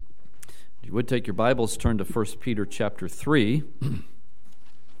If you would take your Bibles, turn to 1 Peter chapter 3.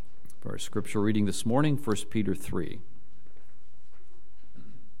 For our scripture reading this morning, 1 Peter 3.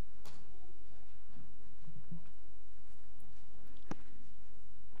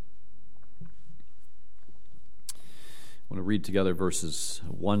 I want to read together verses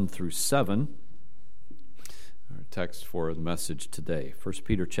 1 through 7, our text for the message today. 1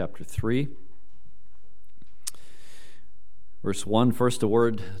 Peter chapter 3. Verse 1, first a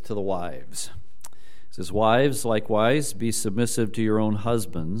word to the wives. It says, "Wives, likewise, be submissive to your own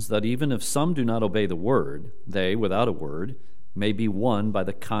husbands, that even if some do not obey the word, they, without a word, may be won by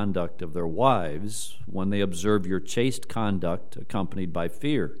the conduct of their wives, when they observe your chaste conduct accompanied by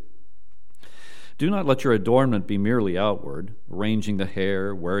fear. Do not let your adornment be merely outward, arranging the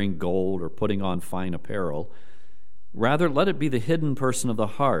hair, wearing gold, or putting on fine apparel. Rather, let it be the hidden person of the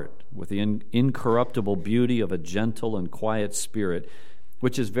heart, with the incorruptible beauty of a gentle and quiet spirit,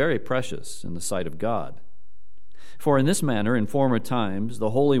 which is very precious in the sight of God. For in this manner, in former times,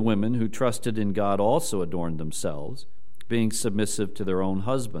 the holy women who trusted in God also adorned themselves, being submissive to their own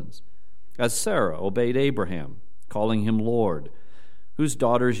husbands, as Sarah obeyed Abraham, calling him Lord, whose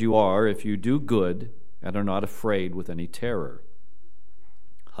daughters you are if you do good and are not afraid with any terror.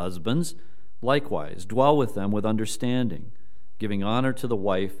 Husbands, likewise, dwell with them with understanding, giving honor to the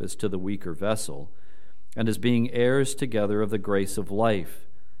wife as to the weaker vessel, and as being heirs together of the grace of life,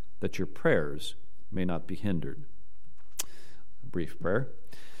 that your prayers may not be hindered." A brief prayer.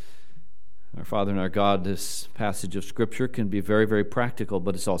 Our Father and our God, this passage of Scripture can be very, very practical,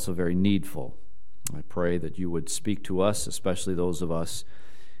 but it's also very needful. I pray that you would speak to us, especially those of us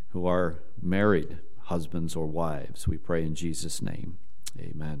who are married, husbands or wives. We pray in Jesus' name.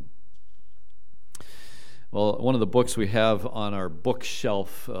 Amen. Well, one of the books we have on our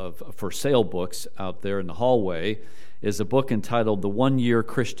bookshelf for sale books out there in the hallway is a book entitled The 1 Year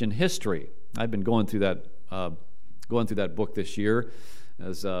Christian History. I've been going through that book this year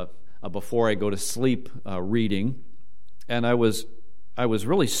as a before I go to sleep reading, and I was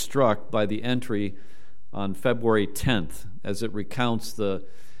really struck by the entry on February 10th as it recounts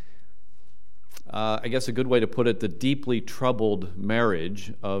I guess a good way to put it, the deeply troubled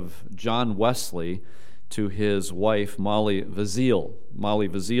marriage of John Wesley to his wife, Molly Vazeal. Molly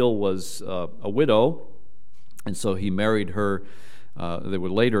Vazeal was a widow, and so he married her. They were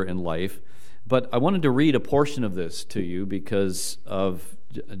later in life. But I wanted to read a portion of this to you because of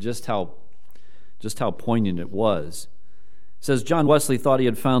just how poignant it was. It says, John Wesley thought he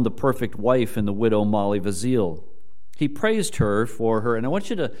had found the perfect wife in the widow Molly Vazeal. He praised her for her, and I want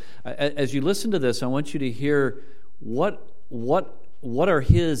you to, as you listen to this, I want you to hear what are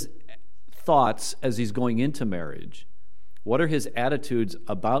his thoughts as he's going into marriage. What are his attitudes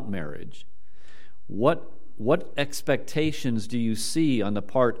about marriage? What expectations do you see on the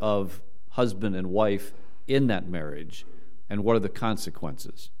part of husband and wife in that marriage? And what are the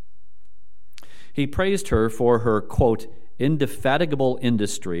consequences? He praised her for her, quote, indefatigable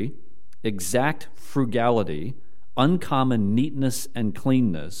industry, exact frugality, uncommon neatness and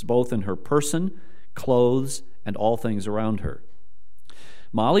cleanness, both in her person, clothes, and all things around her.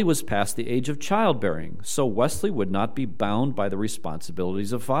 Molly was past the age of childbearing, so Wesley would not be bound by the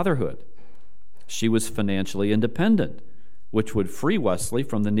responsibilities of fatherhood. She was financially independent, which would free Wesley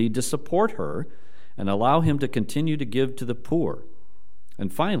from the need to support her and allow him to continue to give to the poor.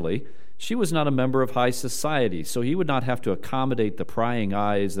 And finally, she was not a member of high society, so he would not have to accommodate the prying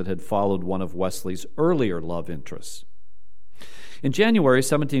eyes that had followed one of Wesley's earlier love interests. In January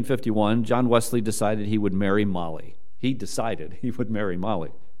 1751, John Wesley decided he would marry Molly.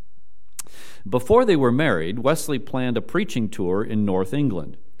 Before they were married, Wesley planned a preaching tour in North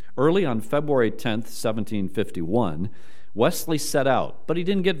England. Early on February 10th, 1751, Wesley set out, but he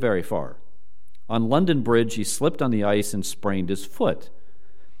didn't get very far. On London Bridge, he slipped on the ice and sprained his foot.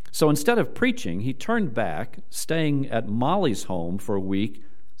 So instead of preaching, he turned back, staying at Molly's home for a week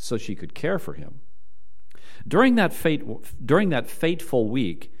so she could care for him. During that fateful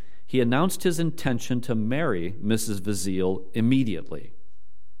week, he announced his intention to marry Mrs. Vazeal immediately.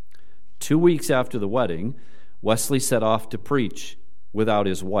 2 weeks after the wedding, Wesley set off to preach without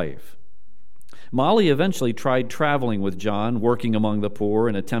his wife. Molly eventually tried traveling with John, working among the poor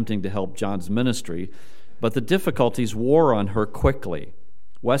and attempting to help John's ministry, but the difficulties wore on her quickly.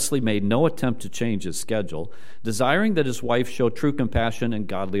 Wesley made no attempt to change his schedule, desiring that his wife show true compassion and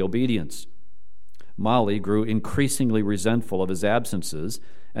godly obedience. Molly grew increasingly resentful of his absences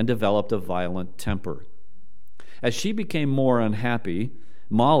and developed a violent temper. As she became more unhappy,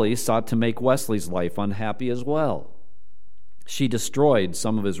 Molly sought to make Wesley's life unhappy as well. She destroyed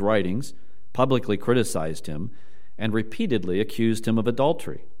some of his writings, publicly criticized him, and repeatedly accused him of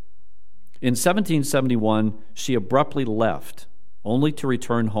adultery. In 1771, she abruptly left, only to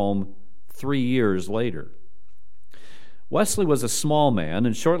return home 3 years later. Wesley was a small man,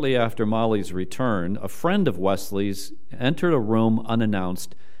 and shortly after Molly's return, a friend of Wesley's entered a room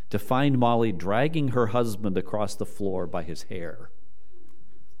unannounced to find Molly dragging her husband across the floor by his hair.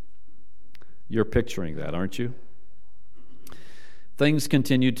 You're picturing that, aren't you? Things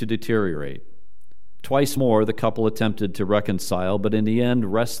continued to deteriorate. Twice more, the couple attempted to reconcile, but in the end,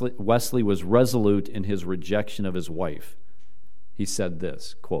 Wesley was resolute in his rejection of his wife. He said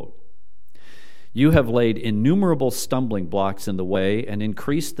this, quote, "You have laid innumerable stumbling blocks in the way and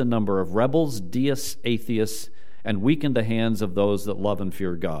increased the number of rebels, deists, atheists, and weakened the hands of those that love and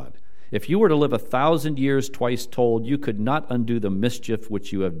fear God. If you were to live 1,000 years twice told, you could not undo the mischief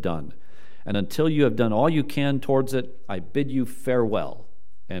which you have done. And until you have done all you can towards it, I bid you farewell."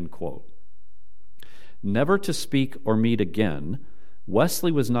 End quote. Never to speak or meet again,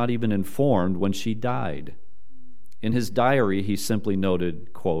 Wesley was not even informed when she died. In his diary, he simply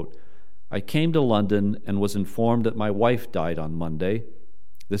noted, quote, "I came to London and was informed that my wife died on Monday.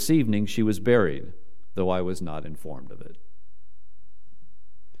 This evening she was buried, though I was not informed of it."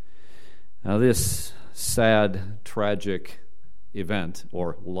 Now this sad, tragic event,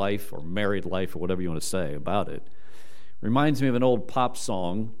 or life, or married life, or whatever you want to say about it, reminds me of an old pop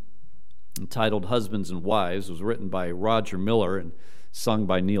song entitled Husbands and Wives. It was written by Roger Miller and sung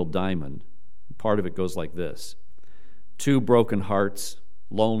by Neil Diamond. Part of it goes like this: "Two broken hearts,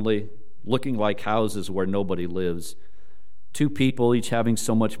 lonely, looking like houses where nobody lives. Two people, each having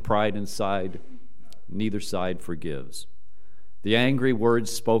so much pride inside, neither side forgives. The angry words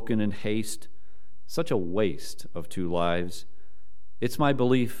spoken in haste, such a waste of two lives. It's my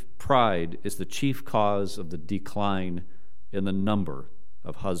belief pride is the chief cause of the decline in the number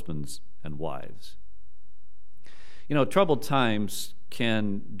of husbands and wives." You know, troubled times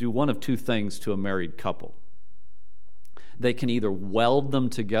can do one of two things to a married couple. They can either weld them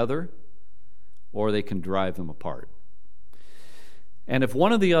together or they can drive them apart. And if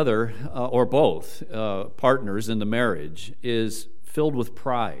one or the other, or both, partners in the marriage is filled with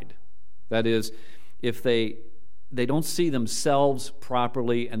pride, that is, if they don't see themselves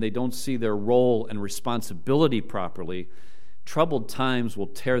properly and they don't see their role and responsibility properly, troubled times will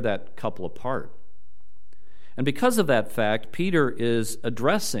tear that couple apart. And because of that fact, Peter is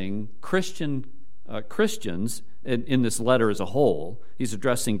addressing Christians in this letter as a whole. He's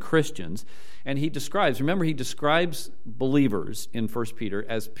addressing Christians, and he describes believers in 1 Peter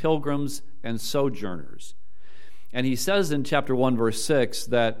as pilgrims and sojourners. And he says in chapter 1, verse 6,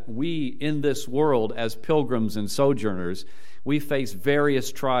 that we in this world as pilgrims and sojourners, we face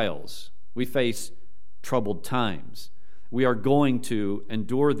various trials. We face troubled times. We are going to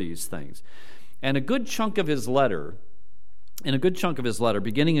endure these things. And a good chunk of his letter,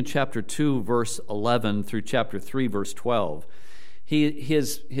 beginning in chapter 2, verse 11 through chapter 3, verse 12,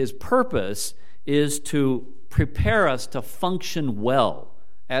 his purpose is to prepare us to function well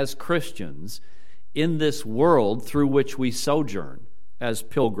as Christians in this world through which we sojourn as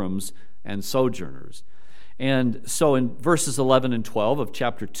pilgrims and sojourners. And so in verses 11 and 12 of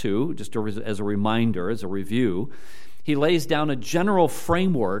chapter 2, just as a reminder, as a review, he lays down a general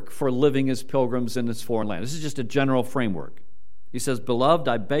framework for living as pilgrims in this foreign land. This is just a general framework. He says, "Beloved,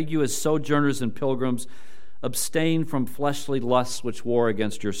 I beg you as sojourners and pilgrims, abstain from fleshly lusts which war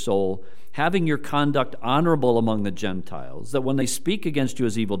against your soul, having your conduct honorable among the Gentiles, that when they speak against you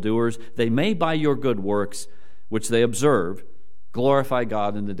as evildoers, they may by your good works, which they observe, glorify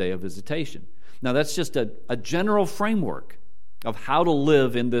God in the day of visitation." Now that's just a general framework of how to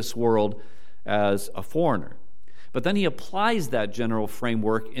live in this world as a foreigner. But then he applies that general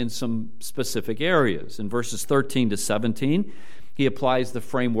framework in some specific areas. In verses 13 to 17, he applies the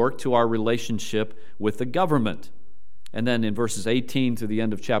framework to our relationship with the government. And then in verses 18 to the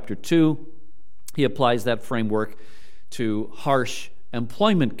end of chapter 2, he applies that framework to harsh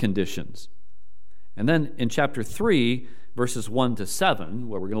employment conditions. And then in chapter 3, verses 1 to 7,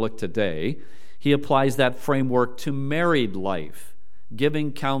 where we're going to look today, he applies that framework to married life,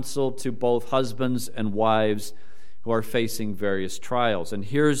 giving counsel to both husbands and wives who are facing various trials. And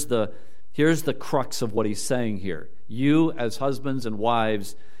here's the crux of what he's saying here. You, as husbands and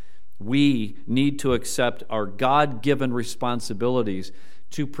wives, we need to accept our God-given responsibilities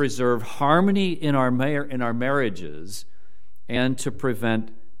to preserve harmony in our marriages and to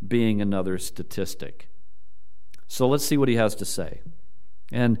prevent being another statistic. So let's see what he has to say.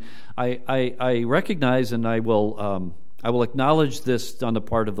 And I recognize, and I will acknowledge this on the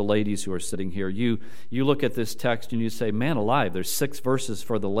part of the ladies who are sitting here. You look at this text and you say, man alive, there's 6 verses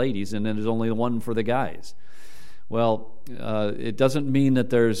for the ladies and then there's only 1 for the guys. Well, it doesn't mean that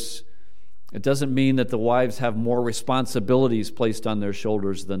there's It doesn't mean that the wives have more responsibilities placed on their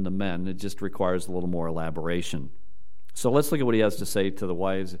shoulders than the men. It just requires a little more elaboration. So let's look at what he has to say to the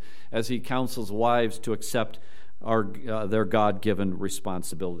wives as he counsels wives to accept their God-given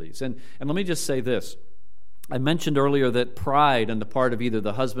responsibilities. And let me just say this. I mentioned earlier that pride on the part of either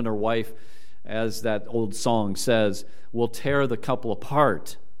the husband or wife, as that old song says, will tear the couple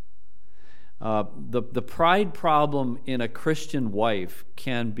apart. The pride problem in a Christian wife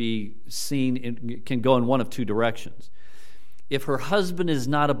can be seen, can go in one of two directions. If her husband is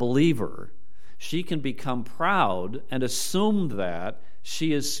not a believer, she can become proud and assume that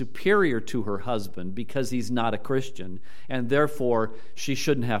she is superior to her husband because he's not a Christian, and therefore she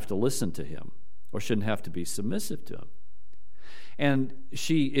shouldn't have to listen to him or shouldn't have to be submissive to him. And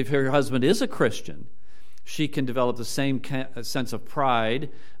if her husband is a Christian, she can develop the same sense of pride,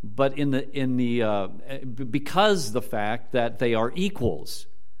 but because the fact that they are equals.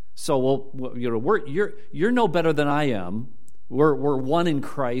 So, you're no better than I am. We're one in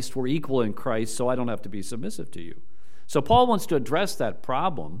Christ. We're equal in Christ. So I don't have to be submissive to you. So Paul wants to address that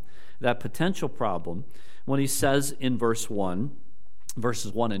problem, that potential problem, when he says in verses 1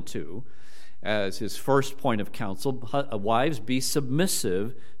 and 2, as his first point of counsel, wives, be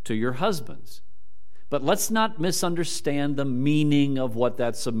submissive to your husbands. But let's not misunderstand the meaning of what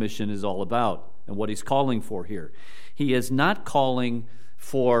that submission is all about and what he's calling for here. He is not calling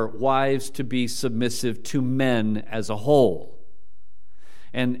for wives to be submissive to men as a whole.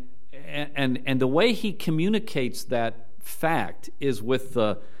 And the way he communicates that fact is with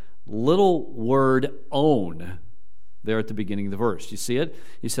the little word own there at the beginning of the verse. You see it?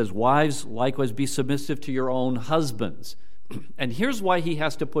 He says, wives, likewise be submissive to your own husbands. And here's why he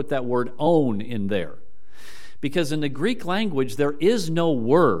has to put that word own in there. Because in the Greek language, there is no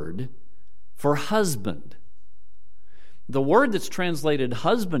word for husband. The word that's translated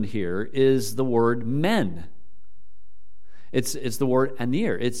husband here is the word men. It's the word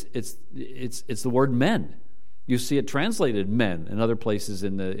anir. It's the word men. You see it translated men in other places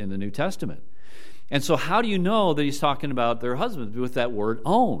in the New Testament. And so how do you know that he's talking about their husbands? With that word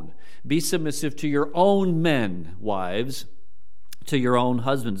own. Be submissive to your own men, wives, to your own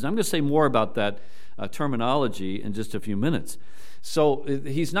husbands. And I'm going to say more about that terminology in just a few minutes. So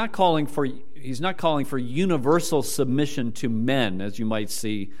he's not calling for universal submission to men, as you might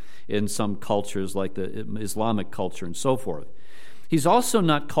see in some cultures like the Islamic culture and so forth. He's also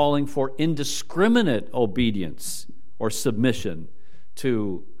not calling for indiscriminate obedience or submission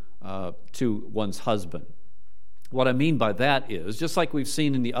to one's husband. What I mean by that is, just like we've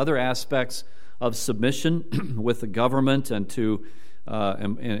seen in the other aspects of submission with the government and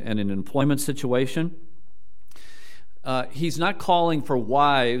an employment situation, he's not calling for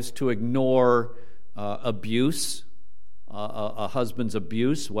wives to ignore abuse, a husband's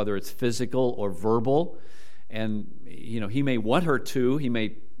abuse, whether it's physical or verbal. And he may want her to. He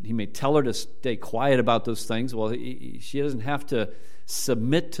may tell her to stay quiet about those things. Well, she doesn't have to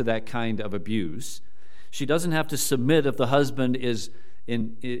submit to that kind of abuse. She doesn't have to submit if the husband is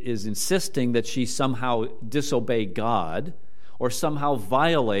insisting that she somehow disobey God or somehow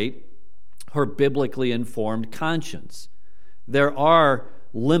violate her biblically informed conscience. There are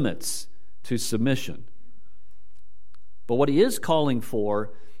limits to submission. But what he is calling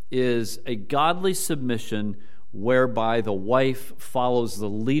for is a godly submission whereby the wife follows the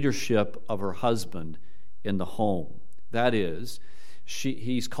leadership of her husband in the home. That is,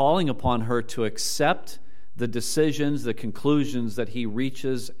 he's calling upon her to accept the decisions, the conclusions that he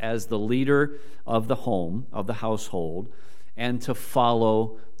reaches as the leader of the home, of the household, and to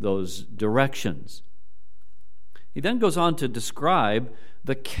follow those directions. He then goes on to describe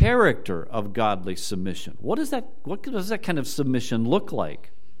the character of godly submission. What does that kind of submission look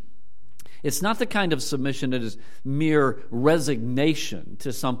like? It's not the kind of submission that is mere resignation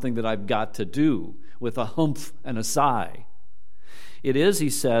to something that I've got to do with a humph and a sigh. It is, he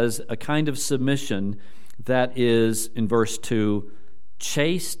says, a kind of submission that is, in verse 2,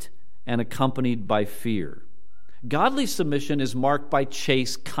 chaste and accompanied by fear. Godly submission is marked by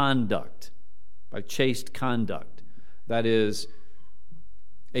chaste conduct. That is,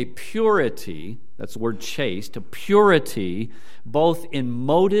 a purity, that's the word chaste, a purity both in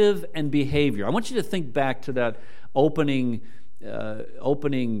motive and behavior. I want you to think back to that opening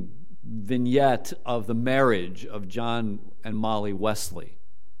vignette of the marriage of John and Molly Wesley.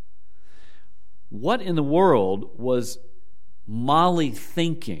 What in the world was Molly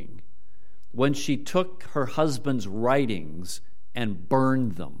thinking when she took her husband's writings and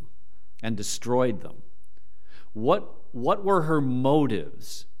burned them and destroyed them? What were her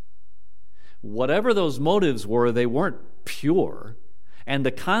motives? Whatever those motives were, they weren't pure. And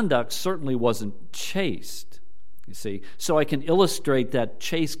the conduct certainly wasn't chaste, you see. So I can illustrate that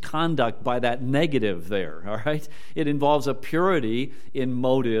chaste conduct by that negative there, all right? It involves a purity in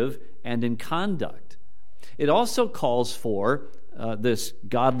motive and in conduct. It also calls for this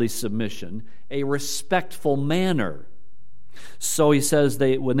godly submission, a respectful manner. So he says,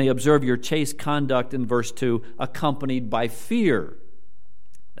 when they observe your chaste conduct in verse 2, accompanied by fear.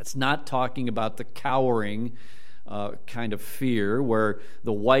 That's not talking about the cowering kind of fear where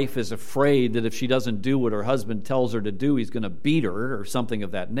the wife is afraid that if she doesn't do what her husband tells her to do, he's going to beat her or something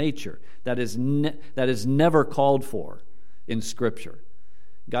of that nature. That is never called for in Scripture.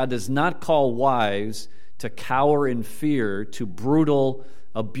 God does not call wives to cower in fear to brutal,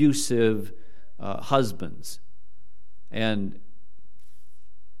 abusive husbands. And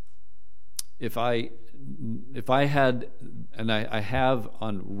if I had, and I have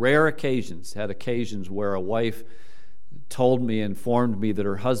on rare occasions, had occasions where a wife informed me that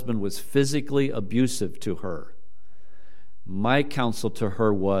her husband was physically abusive to her, my counsel to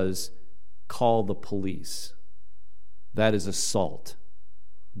her was, call the police. That is assault.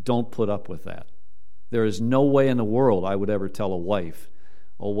 Don't put up with that. There is no way in the world I would ever tell a wife,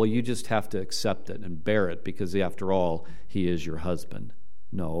 oh, well, you just have to accept it and bear it because, after all, he is your husband.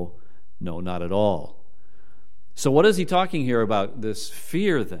 No, not at all. So what is he talking here about, this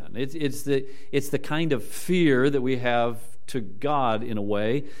fear then? It's the kind of fear that we have to God in a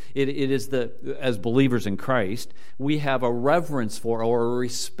way. It is as believers in Christ, we have a reverence for or a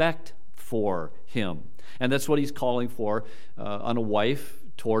respect for him. And that's what he's calling for on a wife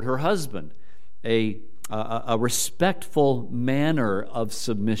toward her husband. A respectful manner of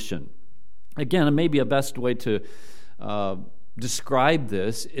submission. Again, maybe a best way to describe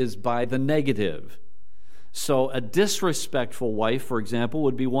this is by the negative. So a disrespectful wife, for example,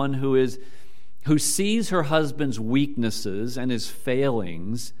 would be one who sees her husband's weaknesses and his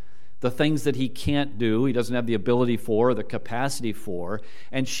failings, the things that he can't do, he doesn't have the ability for, or the capacity for,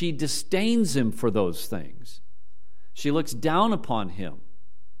 and she disdains him for those things. She looks down upon him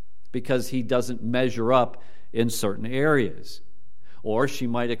because he doesn't measure up in certain areas. Or she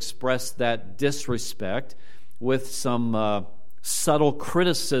might express that disrespect with some subtle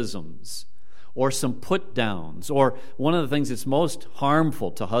criticisms or some put-downs. Or one of the things that's most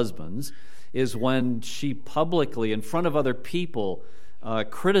harmful to husbands is when she publicly, in front of other people,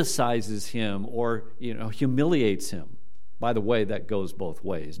 criticizes him or humiliates him. By the way, that goes both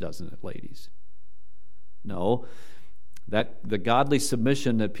ways, doesn't it, ladies? No. That the godly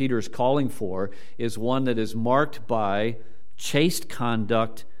submission that Peter is calling for is one that is marked by chaste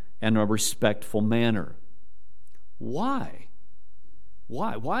conduct and a respectful manner. Why?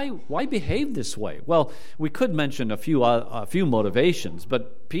 Why behave this way? Well, we could mention a few motivations,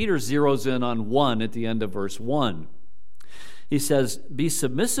 but Peter zeroes in on one at the end of verse 1. He says, "Be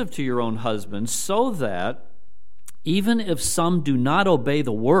submissive to your own husbands, so that even if some do not obey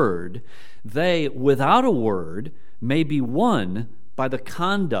the word, they, without a word, may be won by the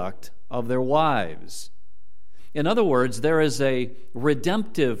conduct of their wives." In other words, there is a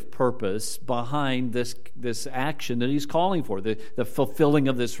redemptive purpose behind this action that he's calling for, the fulfilling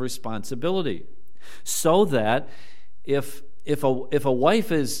of this responsibility. So that if a wife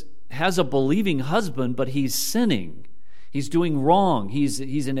has a believing husband, but he's sinning, he's doing wrong,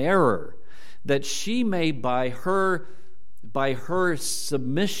 he's in error, that she may by her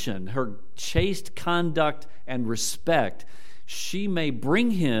submission, her chaste conduct and respect, she may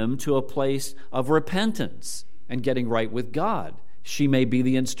bring him to a place of repentance and getting right with God. She may be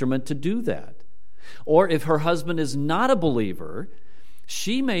the instrument to do that. Or if her husband is not a believer,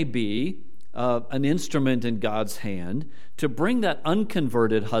 she may be an instrument in God's hand to bring that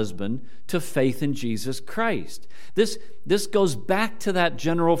unconverted husband to faith in Jesus Christ. This goes back to that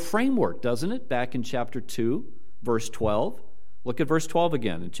general framework, doesn't it? Back in chapter 2, verse 12. Look at verse 12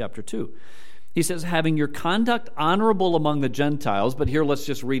 again in chapter 2. He says, having your conduct honorable among the Gentiles, but here let's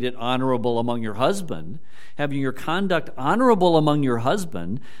just read it, honorable among your husband. Having your conduct honorable among your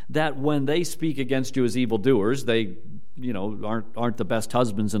husband, that when they speak against you as evildoers, they aren't the best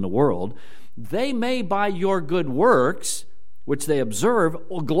husbands in the world, they may by your good works, which they observe,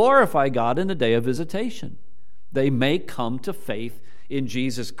 glorify God in the day of visitation. They may come to faith in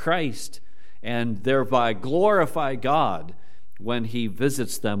Jesus Christ and thereby glorify God when he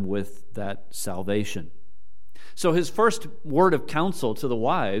visits them with that salvation. So his first word of counsel to the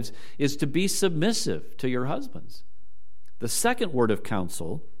wives is to be submissive to your husbands. The second word of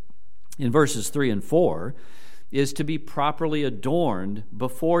counsel in verses 3 and 4 is to be properly adorned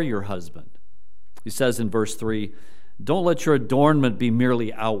before your husband. He says in verse 3, don't let your adornment be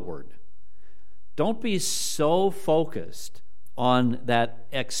merely outward. Don't be so focused on that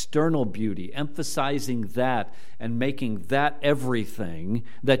external beauty, emphasizing that and making that everything,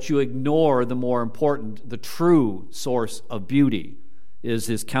 that you ignore the more important, the true source of beauty, is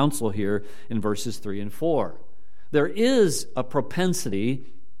his counsel here in verses 3 and 4. There is a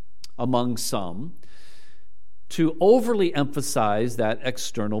propensity among some to overly emphasize that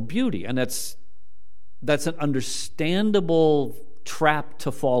external beauty, and that's an understandable trap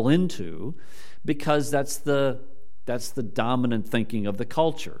to fall into, because that's the dominant thinking of the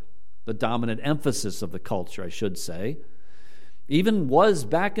culture, the dominant emphasis of the culture, I should say. Even was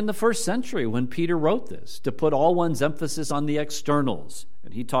back in the first century when Peter wrote this, to put all one's emphasis on the externals.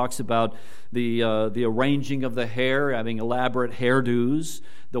 And he talks about the arranging of the hair, having elaborate hairdos,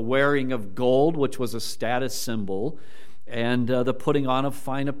 the wearing of gold, which was a status symbol, and the putting on of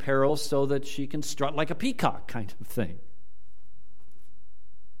fine apparel so that she can strut like a peacock kind of thing.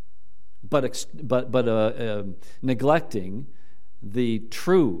 But neglecting the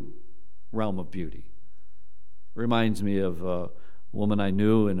true realm of beauty. Reminds me of a woman I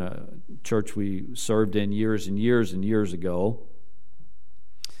knew in a church we served in years and years and years ago.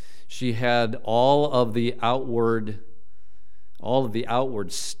 She had all of the outward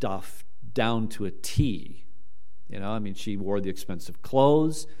stuff down to a T. She wore the expensive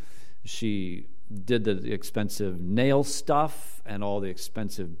clothes. She did the expensive nail stuff and all the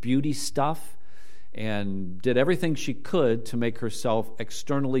expensive beauty stuff, and did everything she could to make herself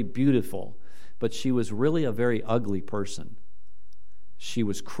externally beautiful. But she was really a very ugly person. She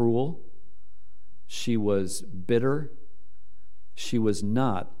was cruel. She was bitter. She was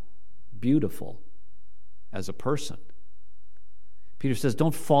not beautiful as a person. Peter says,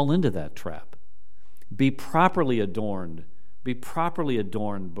 don't fall into that trap. Be properly adorned. Be properly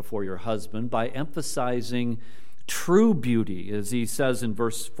adorned before your husband by emphasizing true beauty, as he says in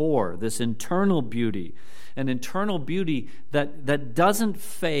verse 4, this internal beauty, an internal beauty that doesn't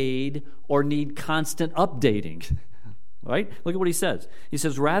fade or need constant updating. Right? Look at what he says. He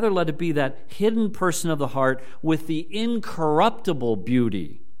says, rather let it be that hidden person of the heart with the incorruptible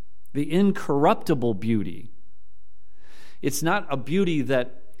beauty. The incorruptible beauty. It's not a beauty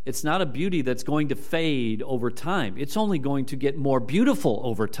that's going to fade over time. It's only going to get more beautiful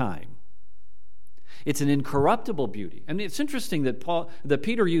over time. It's an incorruptible beauty. And it's interesting that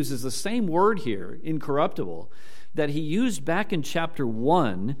Peter uses the same word here, incorruptible, that he used back in chapter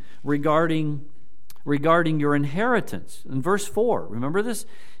 1 regarding your inheritance. In verse 4, remember this?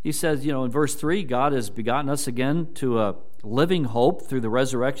 He says, in verse 3, God has begotten us again to a living hope through the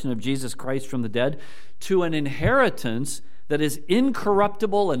resurrection of Jesus Christ from the dead, to an inheritance that is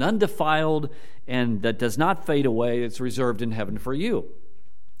incorruptible and undefiled and that does not fade away. It's reserved in heaven for you.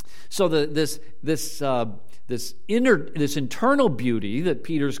 So this internal beauty that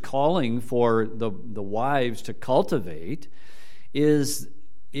Peter's calling for the wives to cultivate is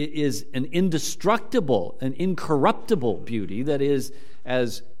an indestructible, an incorruptible beauty that is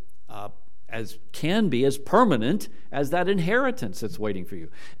as can be as permanent as that inheritance that's waiting for you.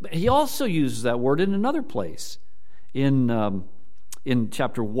 But he also uses that word in another place in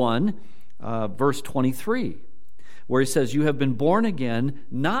chapter 1, verse 23, where he says, "You have been born again,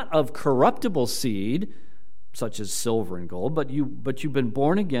 not of corruptible seed, such as silver and gold, but you've been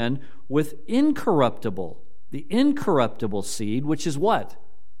born again with incorruptible, the incorruptible seed, which is what?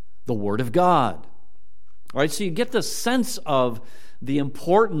 The Word of God." All right, so you get the sense of the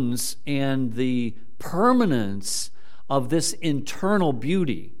importance and the permanence of this internal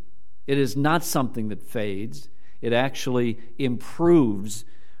beauty. It is not something that fades. It actually improves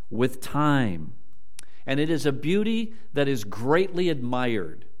with time. And it is a beauty that is greatly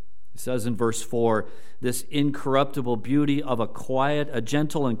admired. It says in verse 4, this incorruptible beauty of a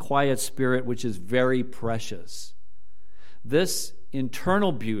gentle and quiet spirit, which is very precious. This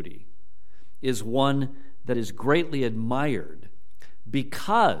internal beauty is one that is greatly admired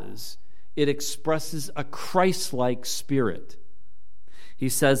because it expresses a Christ-like spirit. He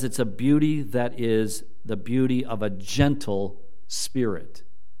says it's a beauty that is the beauty of a gentle spirit.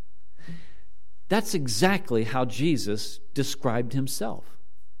 That's exactly how Jesus described himself.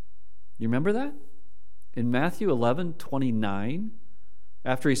 You remember that? In Matthew 11:29,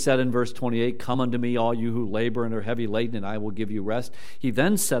 after he said in verse 28, "Come unto me, all you who labor and are heavy laden, and I will give you rest," he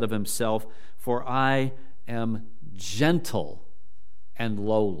then said of himself, "For I am gentle and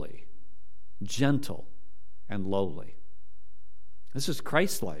lowly." Gentle and lowly. This is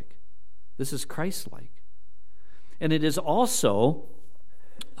Christ-like. This is Christ-like. And it is also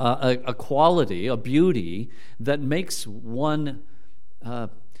a quality, a beauty that makes one,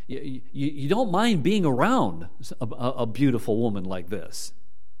 you don't mind being around a beautiful woman like this,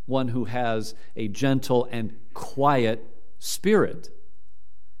 one who has a gentle and quiet spirit.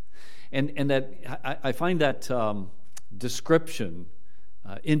 And that I find that description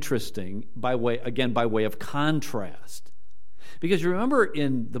interesting by way of contrast. Because you remember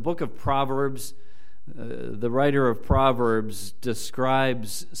in the book of Proverbs, the writer of Proverbs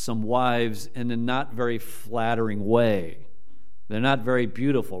describes some wives in a not very flattering way. They're not very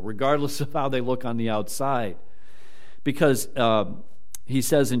beautiful, regardless of how they look on the outside. Because he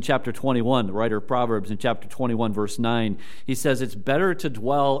says in chapter 21, the writer of Proverbs in chapter 21, verse 9, he says, it's better to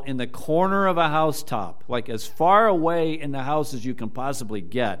dwell in the corner of a housetop, like as far away in the house as you can possibly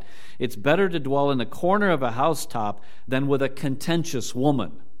get. It's better to dwell in the corner of a housetop than with a contentious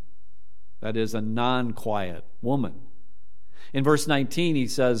woman. That is, a non-quiet woman. In verse 19, he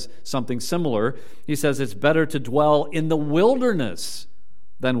says something similar. He says, it's better to dwell in the wilderness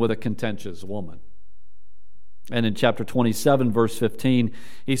than with a contentious woman. And in chapter 27, verse 15,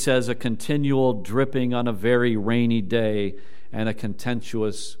 he says, a continual dripping on a very rainy day and a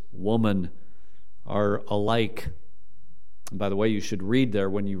contentious woman are alike. And by the way, you should read there,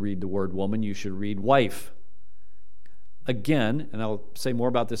 when you read the word woman, you should read wife. Again, and I'll say more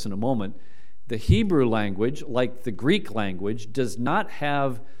about this in a moment, the Hebrew language, like the Greek language, does not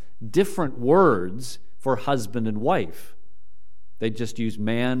have different words for husband and wife. They just use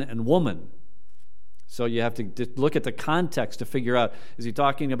man and woman. So you have to look at the context to figure out, is he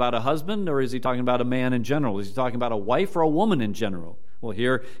talking about a husband or is he talking about a man in general? Is he talking about a wife or a woman in general? Well,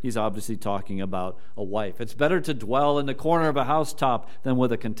 here he's obviously talking about a wife. It's better to dwell in the corner of a housetop than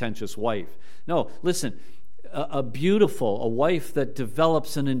with a contentious wife. No, listen, a wife that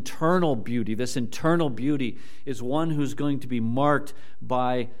develops an internal beauty. This internal beauty is one who's going to be marked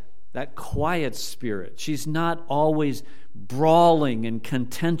by that quiet spirit. She's not always brawling and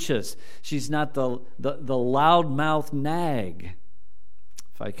contentious. She's not the loudmouth nag,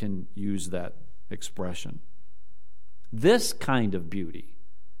 if I can use that expression. This kind of beauty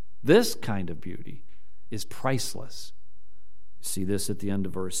is priceless. You see this at the end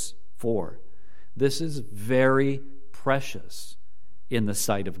of verse 4. This is very precious in the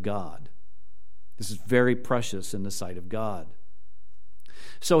sight of God. This is very precious in the sight of God.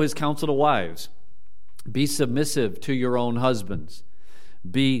 So his counsel to wives, be submissive to your own husbands.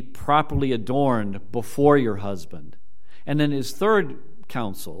 Be properly adorned before your husband. And then his third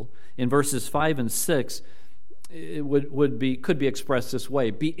counsel, in verses 5 and 6, it could be expressed this way.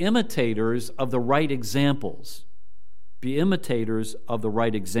 Be imitators of the right examples. Be imitators of the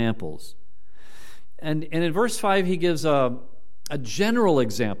right examples. And in verse 5, he gives a general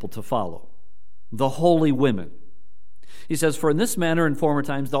example to follow. The holy women. He says, for in this manner in former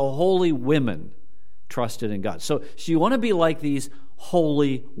times, the holy women trusted in God. So you want to be like these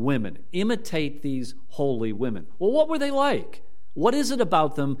holy women. Imitate these holy women. Well, what were they like? What is it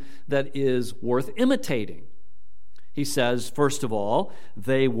about them that is worth imitating? He says, first of all,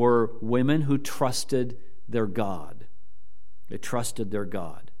 they were women who trusted their God. They trusted their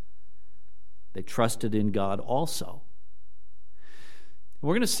God. They trusted in God also.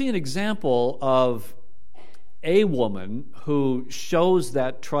 We're going to see an example of a woman who shows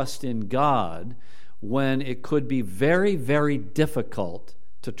that trust in God when it could be very, very difficult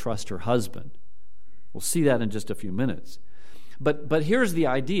to trust her husband. We'll see that in just a few minutes. But here's the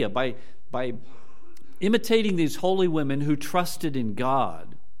idea. By imitating these holy women who trusted in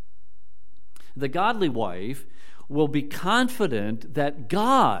God, the godly wife will be confident that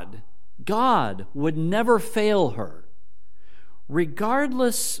God would never fail her,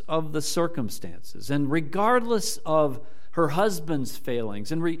 regardless of the circumstances and regardless of her husband's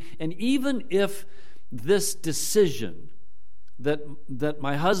failings. And even if this decision that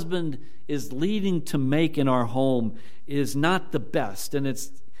my husband is leading to make in our home is not the best, and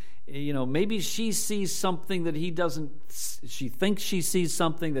it's, maybe she sees something that he doesn't, she thinks she sees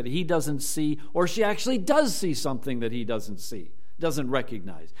something that he doesn't see, or she actually does see something that he doesn't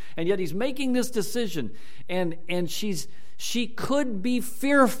recognize. And yet he's making this decision, and she could be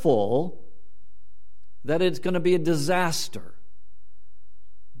fearful that it's going to be a disaster.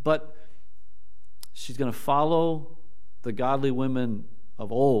 But she's going to follow the godly women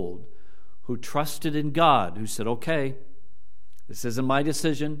of old who trusted in God, who said, okay, this isn't my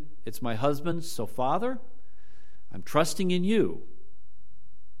decision, it's my husband's, so Father, I'm trusting in you.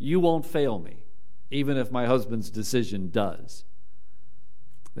 You won't fail me, even if my husband's decision does.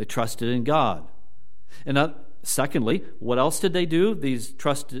 They trusted in God. And secondly, what else did they do?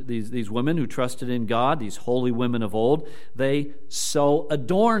 These women who trusted in God, these holy women of old, they so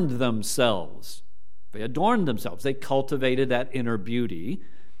adorned themselves. They adorned themselves. They cultivated that inner beauty.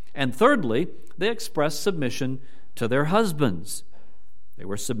 And thirdly, they expressed submission to their husbands. They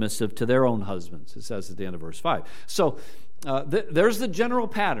were submissive to their own husbands, it says at the end of verse 5. So there's the general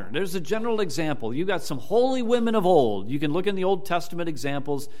pattern. There's the general example. You've got some holy women of old. You can look in the Old Testament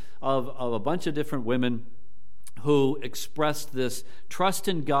examples of a bunch of different women who expressed this trust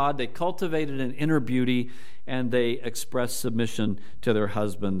in God. They cultivated an inner beauty, and they expressed submission to their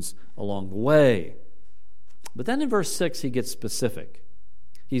husbands along the way. But then in verse 6, he gets specific.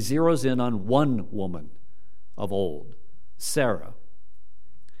 He zeroes in on one woman of old, Sarah.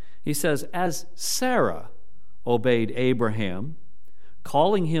 He says, as Sarah obeyed Abraham,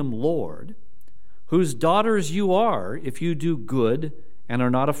 calling him Lord, whose daughters you are if you do good and are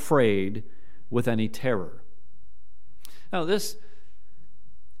not afraid with any terror. Now, this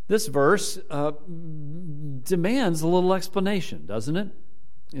verse demands a little explanation, doesn't it?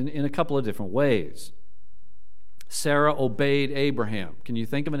 In a couple of different ways. Sarah obeyed Abraham. Can you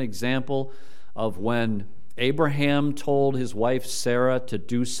think of an example of when Abraham told his wife Sarah to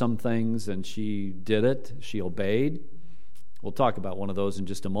do some things and she did it? She obeyed. We'll talk about one of those in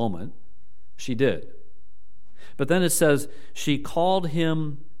just a moment. She did. But then it says, she called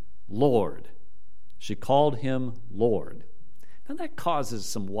him Lord. She called him Lord. Now that causes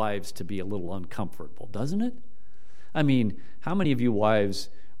some wives to be a little uncomfortable, doesn't it? I mean, how many of you wives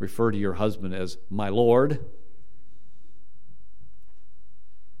refer to your husband as my Lord?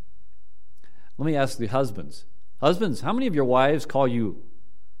 Let me ask the husbands. Husbands, how many of your wives call you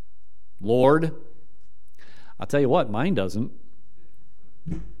Lord? I'll tell you what, mine doesn't.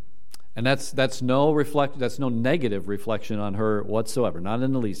 And that's no negative reflection on her whatsoever, not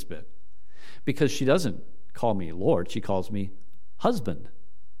in the least bit. Because she doesn't call me Lord, she calls me husband.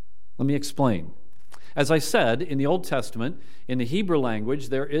 Let me explain. As I said, in the Old Testament, in the Hebrew language,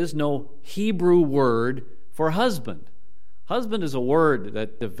 there is no Hebrew word for husband. Husband is a word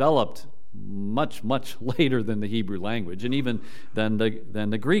that developed much, much later than the Hebrew language, and even than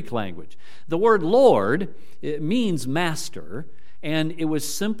the Greek language. The word Lord, it means master, and it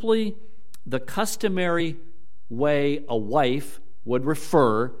was simply the customary way a wife would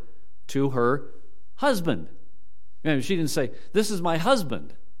refer to her husband. She didn't say, this is my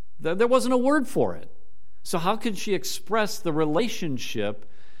husband. There wasn't a word for it. So how could she express the relationship,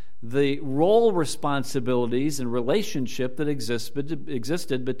 the role responsibilities and relationship that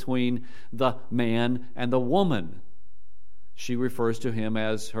existed between the man and the woman? She refers to him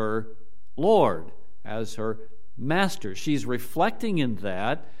as her Lord, as her master. She's reflecting in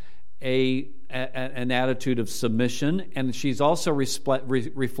that an attitude of submission, and she's also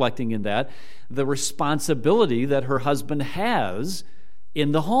reflecting in that the responsibility that her husband has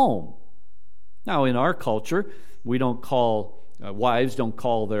in the home. Now, in our culture, we don't call wives don't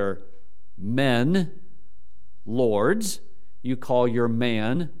call their men lords. You call your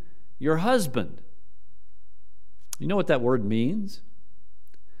man your husband. You know what that word means?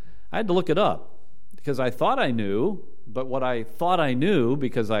 I had to look it up because I thought I knew, but what I thought I knew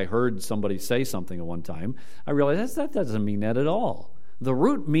because I heard somebody say something at one time, I realized that doesn't mean that at all. The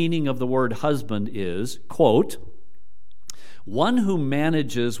root meaning of the word husband is, quote, one who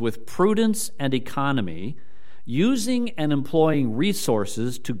manages with prudence and economy, using and employing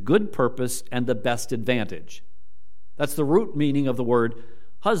resources to good purpose and the best advantage. That's the root meaning of the word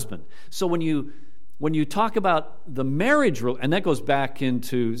husband. So when you talk about the marriage, and that goes back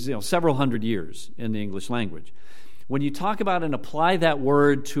into several hundred years in the English language, when you talk about and apply that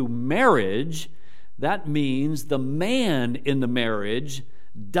word to marriage, that means the man in the marriage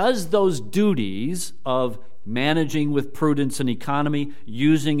does those duties of managing with prudence and economy,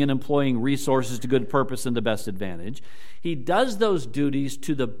 using and employing resources to good purpose and the best advantage. He does those duties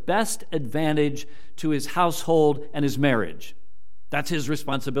to the best advantage to his household and his marriage. That's his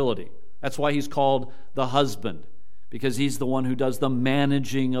responsibility. That's why he's called the husband, because he's the one who does the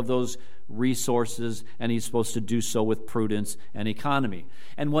managing of those resources, and he's supposed to do so with prudence and economy.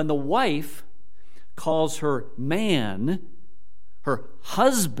 And when the wife calls her man her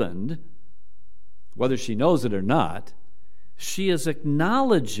husband, whether she knows it or not, she is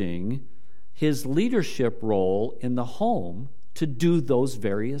acknowledging his leadership role in the home to do those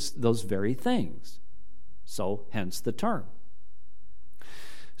very things. So, hence the term.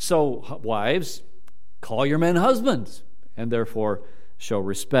 So, wives, call your men husbands, and therefore show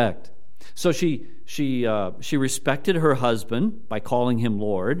respect. So she respected her husband by calling him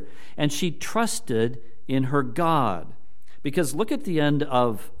Lord, and she trusted in her God. Because look at the end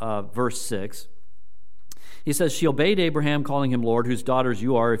of verse 6. He says, she obeyed Abraham, calling him Lord, whose daughters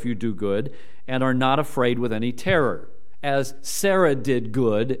you are if you do good, and are not afraid with any terror, as Sarah did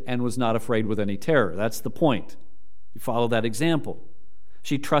good and was not afraid with any terror. That's the point. You follow that example.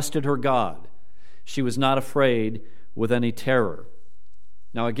 She trusted her God. She was not afraid with any terror.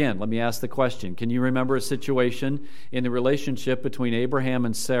 Now again, let me ask the question. Can you remember a situation in the relationship between Abraham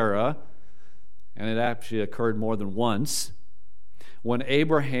and Sarah, and it actually occurred more than once, when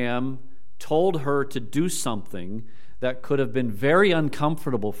Abraham told her to do something that could have been very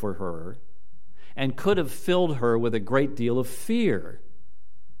uncomfortable for her and could have filled her with a great deal of fear?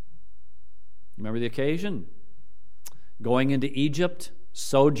 Remember the occasion? Going into Egypt,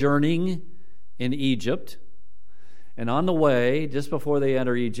 sojourning in Egypt. And on the way, just before they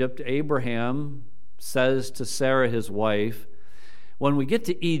enter Egypt, Abraham says to Sarah, his wife, when we get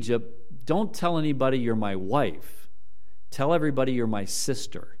to Egypt, don't tell anybody you're my wife. Tell everybody you're my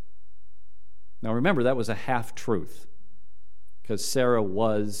sister. Now remember, that was a half-truth, because Sarah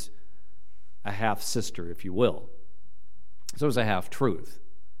was a half-sister, if you will. So it was a half-truth.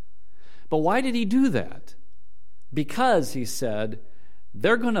 But why did he do that? Because, he said,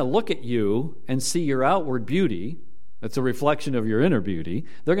 they're going to look at you and see your outward beauty. That's a reflection of your inner beauty.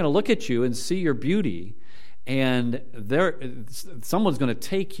 They're going to look at you and see your beauty, and someone's going to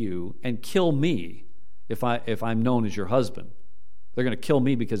take you and kill me if I'm known as your husband. They're going to kill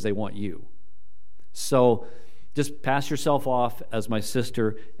me because they want you. So just pass yourself off as my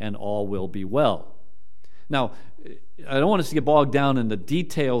sister, and all will be well. Now, I don't want us to get bogged down in the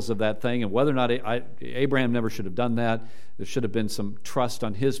details of that thing and whether or not Abraham never should have done that. There should have been some trust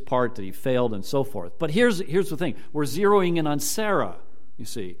on his part that he failed and so forth. But here's the thing. We're zeroing in on Sarah, you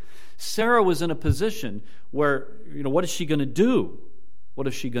see. Sarah was in a position where, what is she going to do? What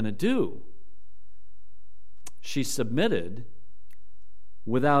is she going to do? She submitted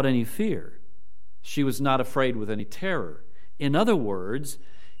without any fear. She was not afraid with any terror. In other words,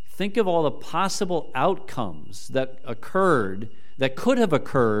 think of all the possible outcomes that could have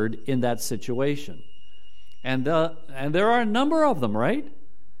occurred in that situation. And there are a number of them, right?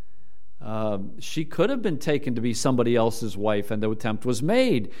 She could have been taken to be somebody else's wife, and the attempt was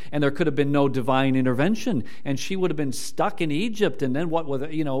made, and there could have been no divine intervention, and she would have been stuck in Egypt. And then what?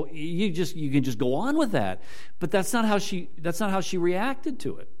 You can just go on with that. But that's not how she reacted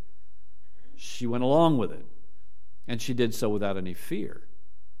to it. She went along with it, and she did so without any fear.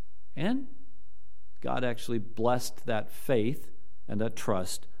 And God actually blessed that faith and that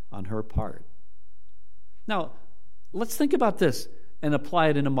trust on her part. Now, let's think about this and apply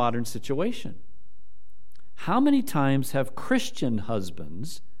it in a modern situation. How many times have Christian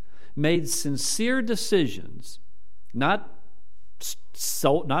husbands made sincere decisions, not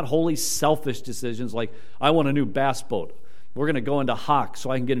wholly selfish decisions like, I want a new bass boat. We're going to go into Hawk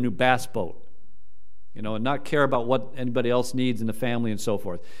so I can get a new bass boat. And not care about what anybody else needs in the family and so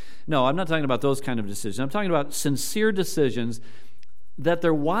forth. No, I'm not talking about those kind of decisions. I'm talking about sincere decisions that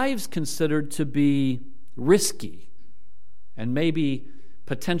their wives considered to be risky and maybe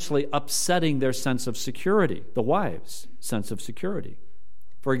potentially upsetting their sense of security, the wife's sense of security.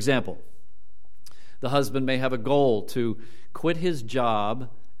 For example, the husband may have a goal to quit his job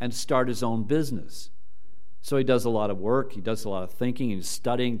and start his own business. So he does a lot of work, he does a lot of thinking, he's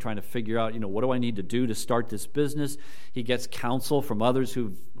studying, trying to figure out, what do I need to do to start this business? He gets counsel from others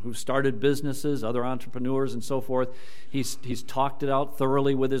who've started businesses, other entrepreneurs and so forth. He's talked it out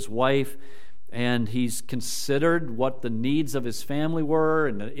thoroughly with his wife, and he's considered what the needs of his family were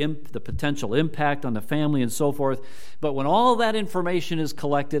and the potential impact on the family and so forth. But when all that information is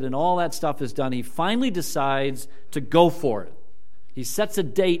collected and all that stuff is done, he finally decides to go for it. He sets a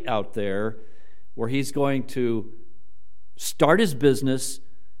date out there where he's going to start his business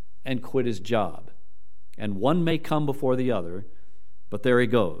and quit his job. And one may come before the other, but there he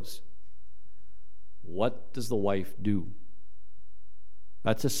goes. What does the wife do?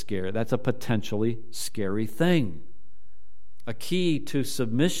 That's a potentially scary thing. A key to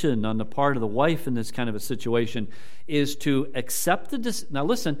submission on the part of the wife in this kind of a situation is to accept the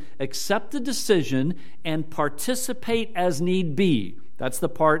decision and participate as need be. That's the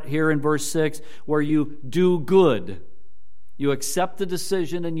part here in verse 6 where you do good. You accept the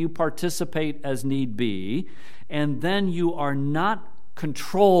decision and you participate as need be, and then you are not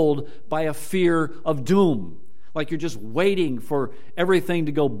controlled by a fear of doom. Like you're just waiting for everything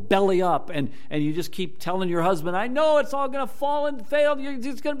to go belly up, and you just keep telling your husband, I know it's all going to fall and fail.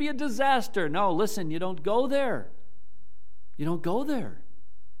 It's going to be a disaster. No, listen, you don't go there. You don't go there.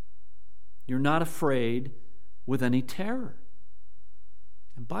 You're not afraid with any terror.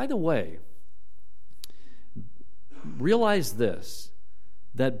 And by the way, realize this,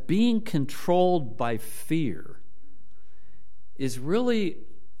 that being controlled by fear is really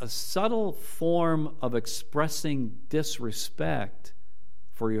a subtle form of expressing disrespect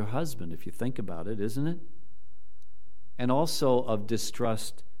for your husband, if you think about it, isn't it? And also of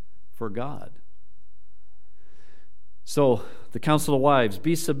distrust for God. So the counsel of wives,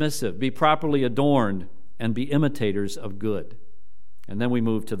 be submissive, be properly adorned, and be imitators of good. And then we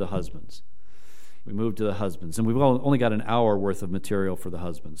move to the husbands. And we've only got an hour worth of material for the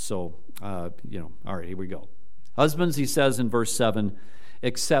husbands. So, all right, here we go. Husbands, he says in verse 7,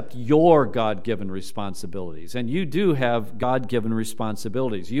 accept your God-given responsibilities. And you do have God-given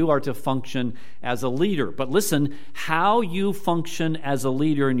responsibilities. You are to function as a leader. But listen, how you function as a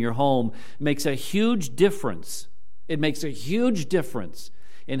leader in your home makes a huge difference. It makes a huge difference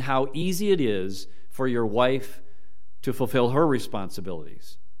in how easy it is for your wife to fulfill her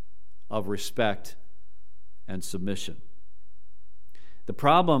responsibilities of respect and submission. The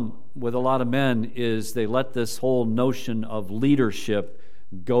problem with a lot of men is they let this whole notion of leadership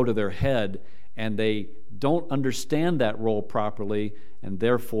go to their head, and they don't understand that role properly, and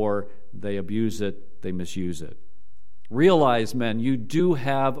therefore they abuse it, they misuse it. Realize, men, you do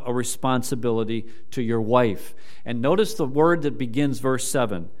have a responsibility to your wife. And notice the word that begins verse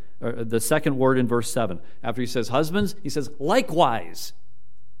 7, or the second word in verse 7. After he says husbands, he says likewise.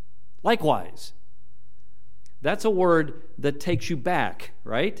 Likewise. That's a word that takes you back,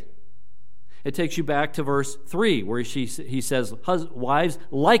 right? It takes you back to verse 3, where he says, wives,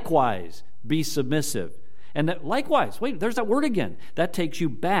 likewise be submissive. And that, likewise, wait, there's that word again. That takes you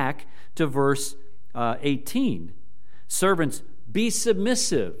back to verse 18. Servants, be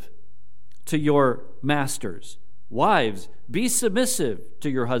submissive to your masters. Wives, be submissive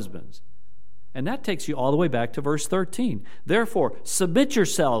to your husbands. And that takes you all the way back to verse 13. Therefore, submit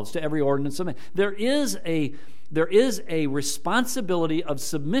yourselves to every ordinance of men. There is a responsibility of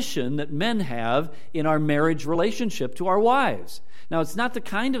submission that men have in our marriage relationship to our wives. Now, it's not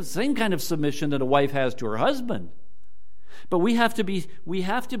the same kind of submission that a wife has to her husband, but we have to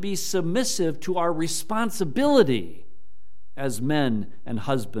be submissive to our responsibility as men and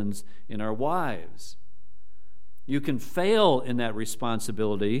husbands in our wives. You can fail in that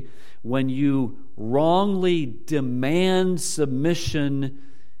responsibility when you wrongly demand submission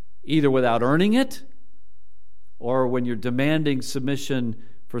either without earning it, or when you're demanding submission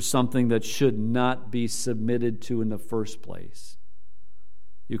for something that should not be submitted to in the first place.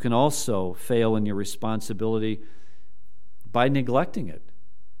 You can also fail in your responsibility by neglecting it,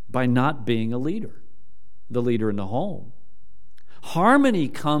 by not being a leader, the leader in the home. Harmony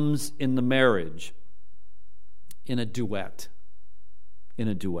comes in the marriage in a duet,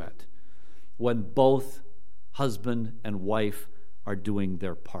 when both husband and wife are doing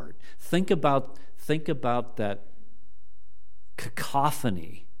their part. Think about that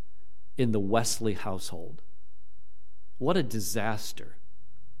cacophony in the Wesley household. What a disaster.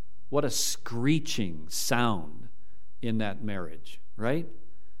 What a screeching sound in that marriage, right?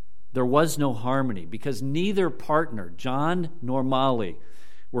 There was no harmony because neither partner, John nor Molly,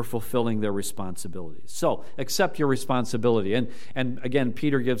 were fulfilling their responsibilities. So, accept your responsibility. And again,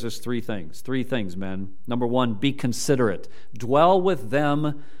 Peter gives us three things, men. Number one, be considerate. Dwell with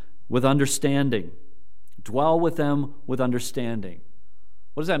them with understanding. Dwell with them with understanding.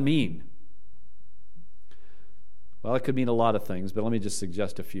 What does that mean? Well, it could mean a lot of things, but let me just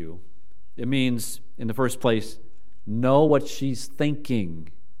suggest a few. It means, in the first place, know what she's thinking.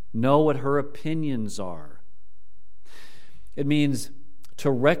 Know what her opinions are. It means to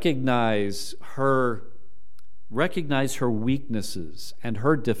recognize her weaknesses and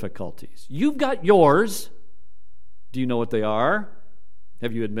her difficulties. You've got yours. Do you know what they are?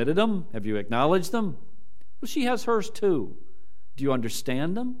 Have you admitted them? Have you acknowledged them? Well, she has hers too. Do you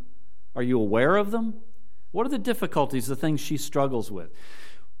understand them? Are you aware of them? What are the difficulties, the things she struggles with?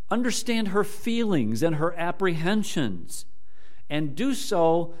 Understand her feelings and her apprehensions, and do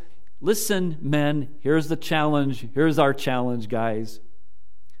so. Listen, men, here's the challenge. Here's our challenge, guys.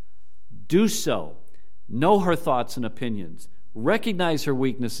 Do so. Know her thoughts and opinions. Recognize her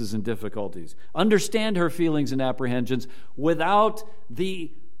weaknesses and difficulties. Understand her feelings and apprehensions without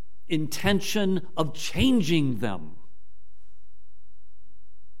the intention of changing them.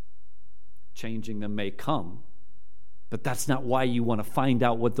 Changing them may come, but that's not why you want to find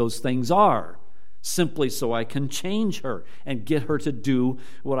out what those things are. Simply so I can change her and get her to do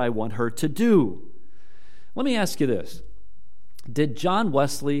what I want her to do. Let me ask you this. Did John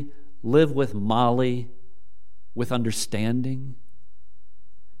Wesley live with Molly with understanding?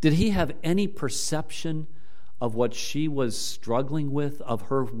 Did he have any perception of what she was struggling with, of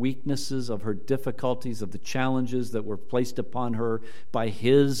her weaknesses, of her difficulties, of the challenges that were placed upon her by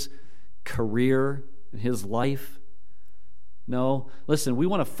his career, his life? No. Listen, we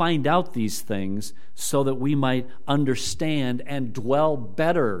want to find out these things so that we might understand and dwell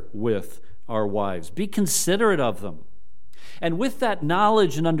better with our wives. Be considerate of them. And with that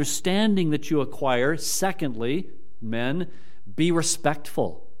knowledge and understanding that you acquire, secondly, Men, be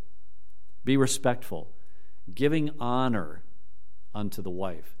respectful. Be respectful. Giving honor unto the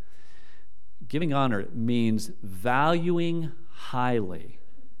wife. Giving honor means valuing highly.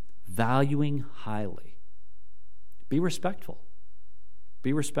 Valuing highly. Be respectful.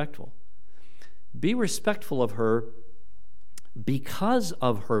 Be respectful. Be respectful of her because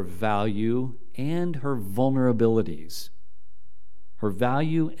of her value and her vulnerabilities. Her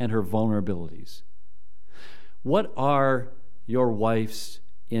value and her vulnerabilities. What are your wife's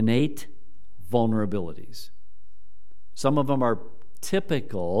innate vulnerabilities? Some of them are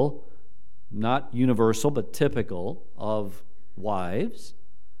typical, not universal, but typical of wives.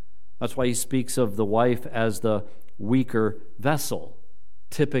 That's why he speaks of the wife as the weaker vessel.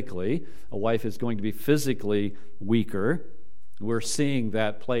 Typically, a wife is going to be physically weaker. We're seeing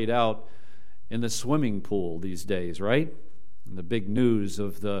that played out in the swimming pool these days, right? And the big news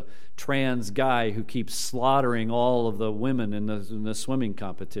of the trans guy who keeps slaughtering all of the women in the swimming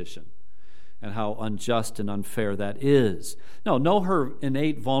competition, and how unjust and unfair that is. No, know her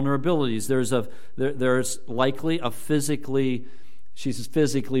innate vulnerabilities. There's likely she's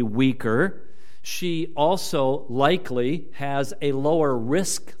physically weaker. She also likely has a lower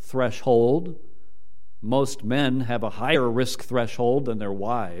risk threshold. Most men have a higher risk threshold than their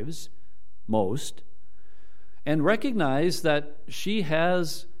wives, most. And recognize that she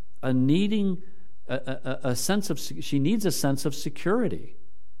has she needs a sense of security.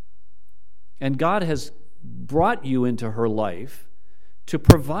 And God has brought you into her life to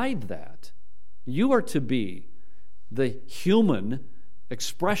provide that. You are to be the human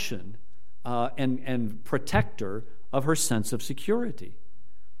expression and protector of her sense of security.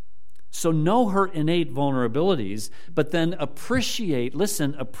 So know her innate vulnerabilities, but then appreciate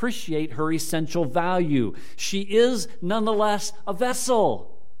her essential value. She is nonetheless a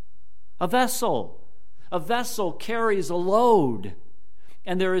vessel. A vessel. A vessel carries a load.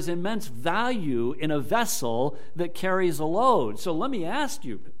 And there is immense value in a vessel that carries a load. So let me ask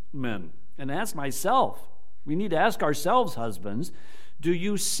you, men, and ask myself. We need to ask ourselves, husbands, do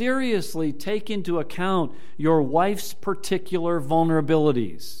you seriously take into account your wife's particular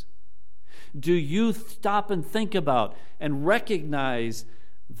vulnerabilities? Do you stop and think about and recognize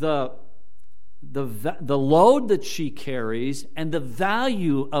the load that she carries and the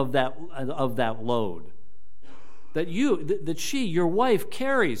value of that load that she, your wife,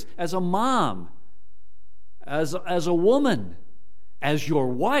 carries as a mom, as a woman, as your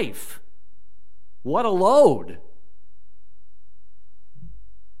wife? What a load!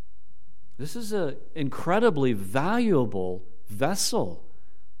 This is an incredibly valuable vessel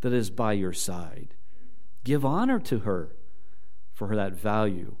that is by your side. Give honor to her for that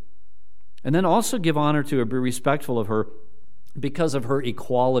value. And then also give honor to her, be respectful of her because of her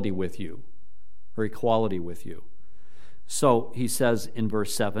equality with you. Her equality with you. So he says in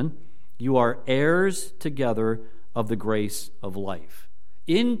verse 7, you are heirs together of the grace of life.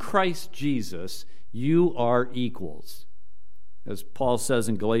 In Christ Jesus, you are equals. As Paul says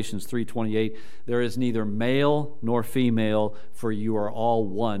in Galatians 3:28, there is neither male nor female, for you are all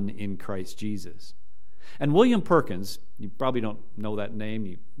one in Christ Jesus. And William Perkins, you probably don't know that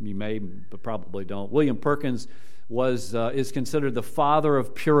name, you may, but probably don't. William Perkins is considered the father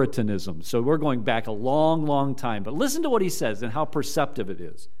of Puritanism. So we're going back a long, long time. But listen to what he says and how perceptive it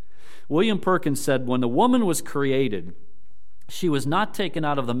is. William Perkins said, when the woman was created, she was not taken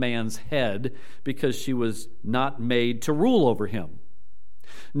out of the man's head because she was not made to rule over him.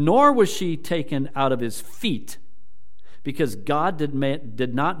 Nor was she taken out of his feet because God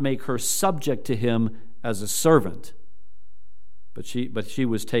did not make her subject to him as a servant. But she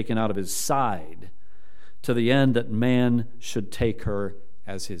was taken out of his side to the end that man should take her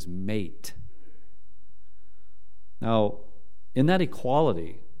as his mate. Now, in that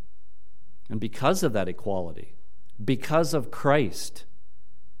equality, and because of that equality, because of Christ,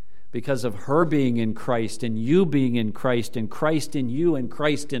 because of her being in Christ and you being in Christ and Christ in you and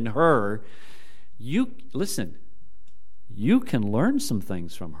Christ in her, you can learn some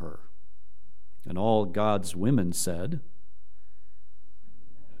things from her. And all God's women said,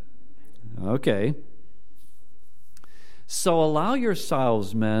 okay. So allow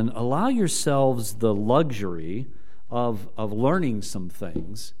yourselves, men, the luxury of learning some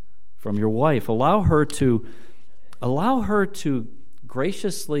things from your wife. Allow her to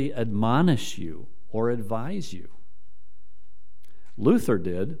graciously admonish you or advise you. Luther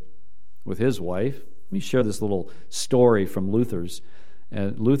did with his wife. Let me share this little story from Luther's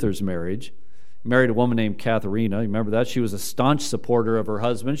marriage. He married a woman named Katharina. You remember that? She was a staunch supporter of her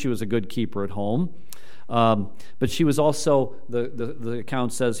husband. She was a good keeper at home. But she was also, the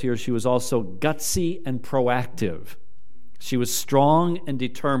account says here, she was also gutsy and proactive. She was strong and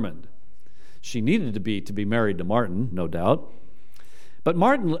determined. She needed to be married to Martin, no doubt. But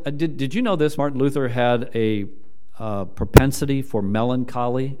Martin, did you know this? Martin Luther had a propensity for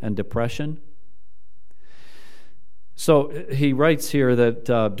melancholy and depression. So he writes here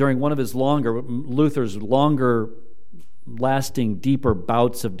that during one of Luther's longer lasting, deeper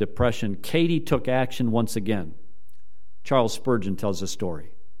bouts of depression, Katie took action once again. Charles Spurgeon tells the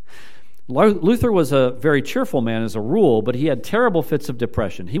story. Luther was a very cheerful man as a rule, but he had terrible fits of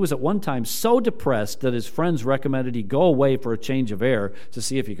depression. He was at one time so depressed that his friends recommended he go away for a change of air to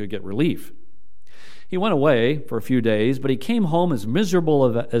see if he could get relief. He went away for a few days, but he came home as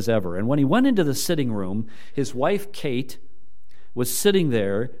miserable as ever. And when he went into the sitting room, his wife, Kate, was sitting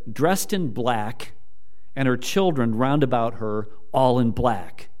there, dressed in black, and her children round about her, all in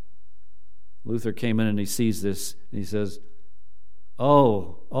black. Luther came in and he sees this, and he says,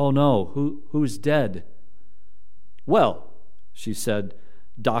 Oh no, who's dead? Well, she said,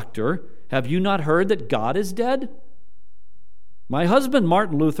 Doctor, have you not heard that God is dead? My husband,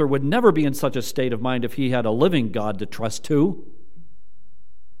 Martin Luther, would never be in such a state of mind if he had a living God to trust to.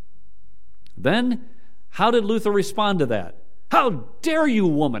 Then, how did Luther respond to that? How dare you,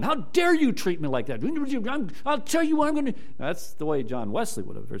 woman? How dare you treat me like that? I'll tell you what I'm going to do. That's the way John Wesley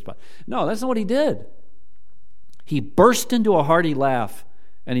would have responded. No, that's not what he did. He burst into a hearty laugh,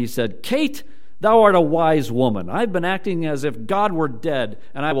 and he said, Kate, thou art a wise woman. I've been acting as if God were dead,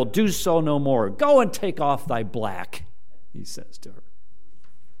 and I will do so no more. Go and take off thy black, he says to her.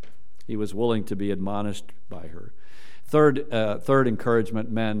 He was willing to be admonished by her. Third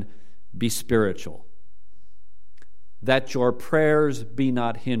encouragement, men, be spiritual, that your prayers be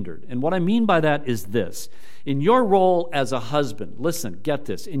not hindered. And what I mean by that is this. In your role as a husband, listen, get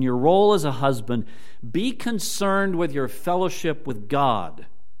this. In your role as a husband, be concerned with your fellowship with God.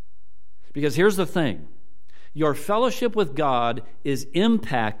 Because here's the thing. Your fellowship with God is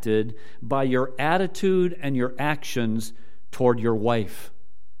impacted by your attitude and your actions toward your wife.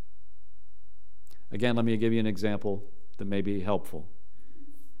 Again, let me give you an example that may be helpful.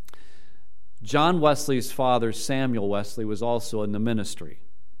 John Wesley's father, Samuel Wesley, was also in the ministry,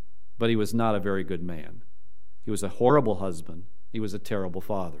 but he was not a very good man. He was a horrible husband. He was a terrible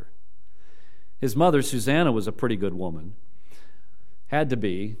father. His mother, Susanna, was a pretty good woman. Had to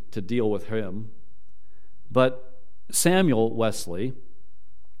be, to deal with him. But Samuel Wesley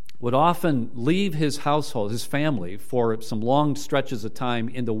would often leave his household, his family, for some long stretches of time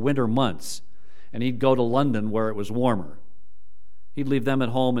in the winter months, and he'd go to London where it was warmer. He'd leave them at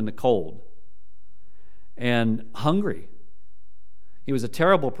home in the cold and hungry. He was a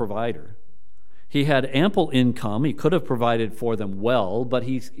terrible provider. He had ample income. He could have provided for them well, but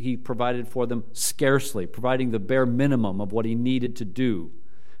he provided for them scarcely, providing the bare minimum of what he needed to do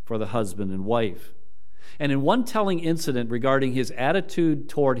for the husband and wife. And in one telling incident regarding his attitude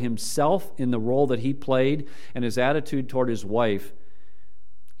toward himself in the role that he played and his attitude toward his wife,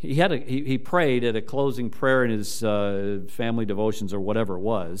 he prayed at a closing prayer in his family devotions or whatever it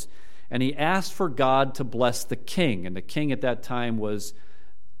was, and he asked for God to bless the king. And the king at that time was,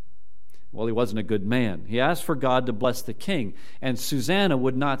 well, he wasn't a good man. He asked for God to bless the king. And Susanna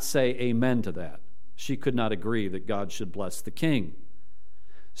would not say amen to that. She could not agree that God should bless the king.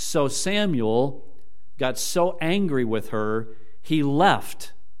 So Samuel got so angry with her, he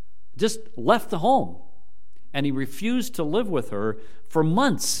just left the home. And he refused to live with her for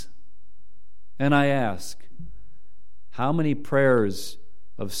months. And I ask, how many prayers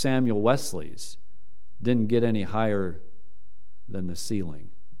of Samuel Wesley's didn't get any higher than the ceiling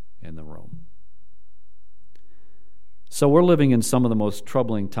in the room? So we're living in some of the most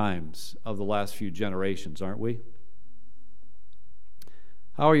troubling times of the last few generations, aren't we?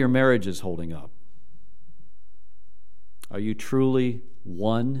 How are your marriages holding up? Are you truly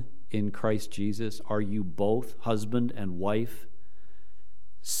one in Christ Jesus? Are you both husband and wife,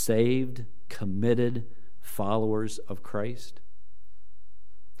 saved, committed followers of Christ?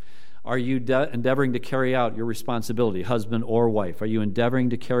 Are you endeavoring to carry out your responsibility, husband or wife? Are you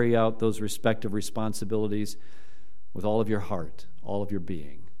endeavoring to carry out those respective responsibilities with all of your heart, all of your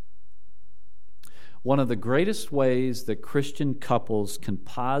being? One of the greatest ways that Christian couples can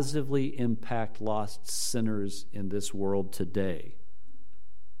positively impact lost sinners in this world today,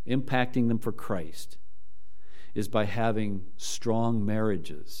 impacting them for Christ, is by having strong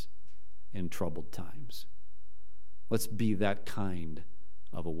marriages in troubled times. Let's be that kind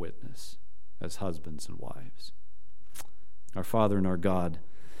of a witness as husbands and wives. Our Father and our God,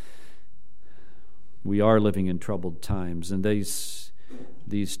 we are living in troubled times, and these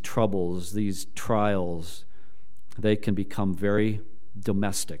these troubles, these trials, they can become very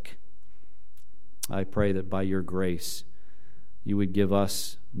domestic. I pray that by your grace, you would give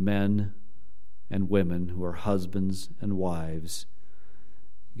us men and women who are husbands and wives,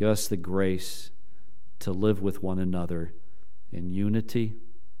 give us the grace to live with one another in unity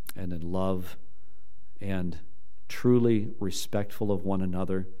and in love and truly respectful of one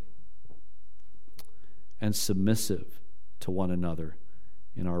another and submissive to one another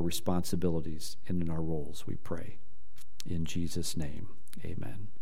in our responsibilities and in our roles, we pray. In Jesus' name, amen.